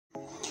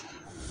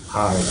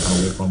Hi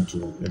and welcome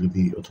to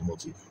ELLY-B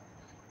Automotive.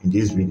 In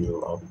this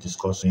video, I'll be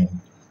discussing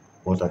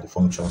what are the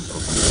functions of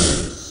an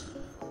ABS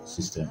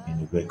system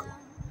in a vehicle.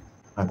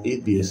 An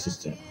ABS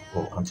system,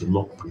 or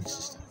anti-lock brake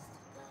system,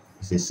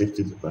 is a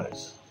safety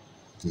device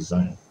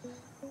designed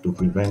to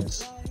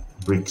prevent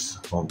brakes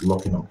from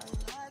locking up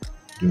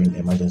during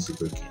emergency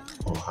braking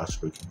or harsh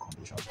braking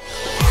conditions.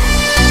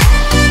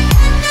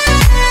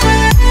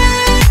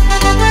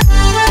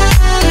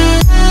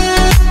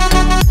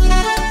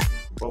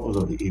 The purpose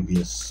of the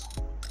ABS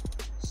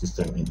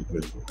system in the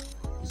vehicle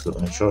is to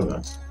ensure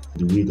that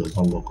the wheel does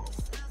not lock up,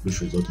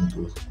 which results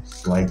into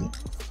sliding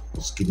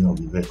or skidding of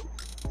the vehicle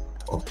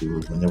off the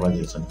road whenever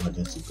there is an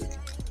emergency braking.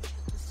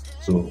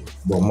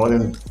 But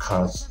modern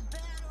cars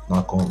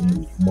now come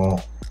in with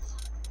more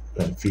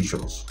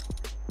features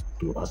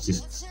to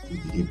assist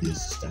with the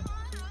ABS system,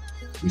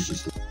 which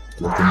is the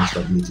electronic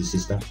stability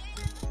system,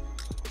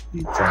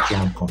 the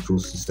traction control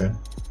system,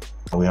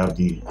 and we have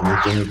the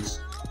electronic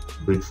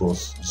brake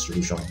force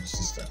distribution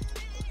system.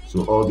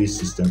 So all these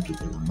systems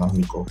together now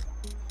make up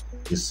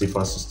a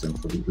safer system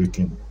for the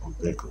braking of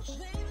vehicles.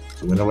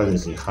 So whenever there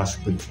is a harsh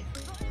braking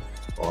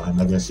or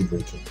emergency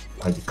braking,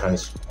 like the car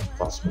is on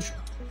fast motion,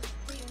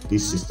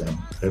 this system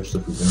helps to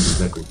prevent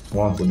the vehicle,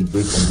 one, for the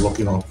brake from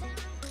locking up,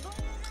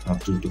 and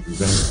two, to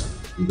prevent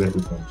the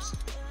vehicle from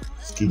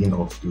skidding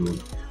off the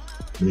road.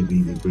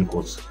 Maybe the brake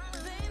was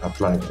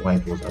applied while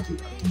it was at the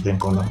bend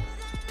corner,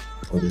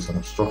 or there's an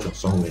obstruction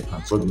somewhere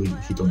and suddenly you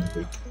hit on the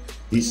brake.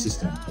 These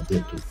systems are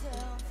there to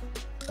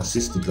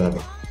assist the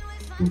driver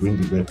to bring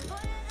the vehicle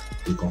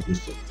to a complete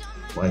stop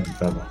while the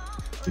driver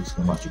takes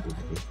the match to the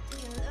brake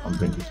and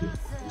bring it to a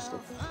complete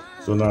stop.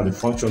 So now the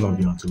function of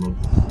the anti-lock.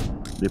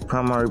 The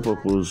primary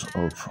purpose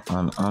of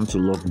an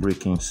anti-lock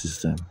braking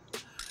system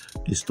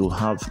is to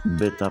have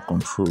better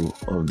control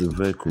of the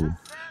vehicle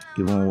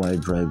even while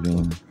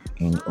driving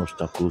in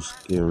obstacles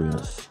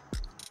areas.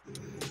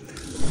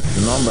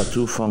 The number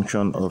 2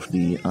 function of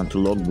the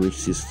anti-lock brake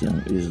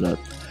system is that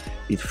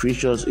it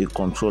features a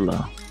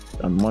controller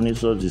that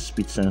monitors the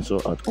speed sensor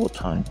at all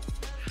times.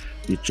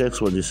 It checks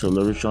for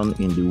deceleration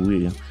in the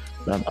wheel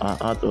that are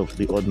out of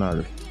the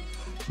ordinary.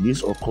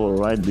 This occurs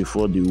right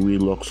before the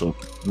wheel locks up,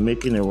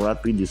 making a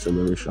rapid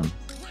deceleration.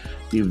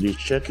 If the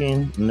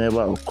checking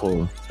never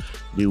occurs,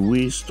 the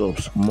wheel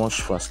stops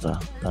much faster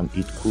than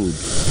it could.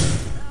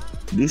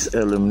 This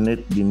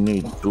eliminates the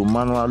need to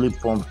manually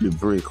pump the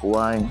brake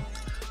while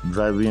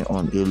driving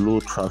on a low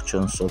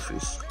traction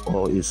surface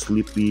or a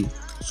slippery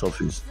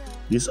surface.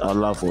 This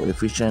allows for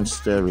efficient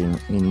steering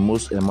in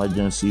most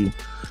emergency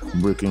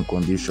braking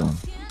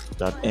conditions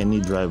that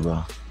any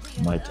driver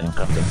might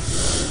encounter.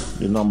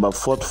 The number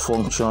 4th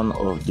function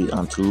of the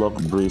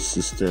anti-lock brake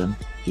system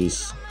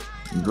is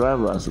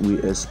drivers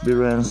will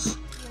experience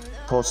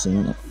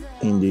pausing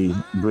in the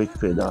brake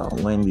pedal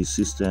when the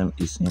system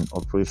is in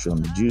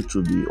operation due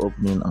to the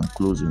opening and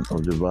closing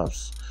of the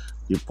valves.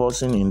 The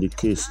pausing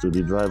indicates to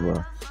the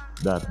driver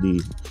that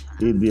the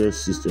ABS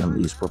system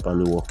is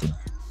properly working.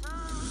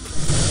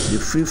 The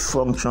 5th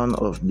function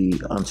of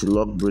the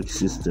anti-lock brake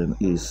system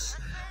is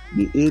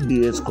the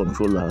ABS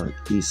controller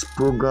is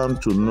programmed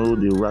to know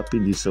the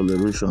rapid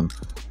deceleration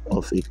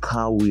of a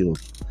car wheel.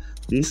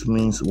 This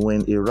means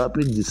when a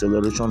rapid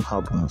deceleration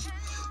happens,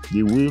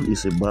 the wheel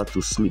is about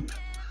to slip.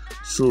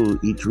 So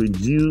it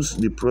reduces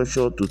the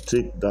pressure to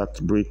take that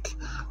brake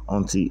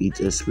until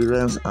it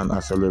experiences an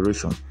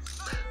acceleration.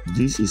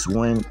 This is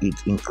when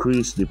it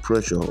increases the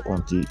pressure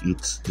until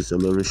its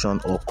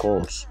deceleration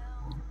occurs.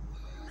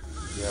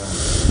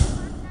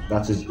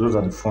 Those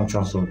are the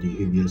functions of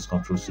the ABS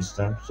control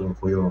system. So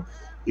for your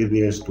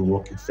ABS to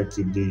work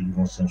effectively, you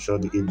must ensure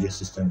the ABS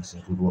system is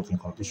in good working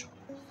condition.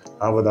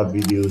 I have other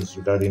videos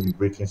regarding the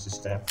braking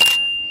system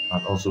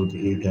and also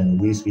the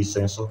wheel speed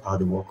sensor, how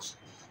it works.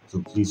 So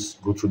please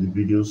go through the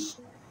videos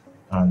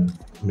and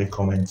make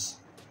comments,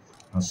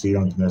 and see you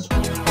on the next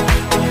one.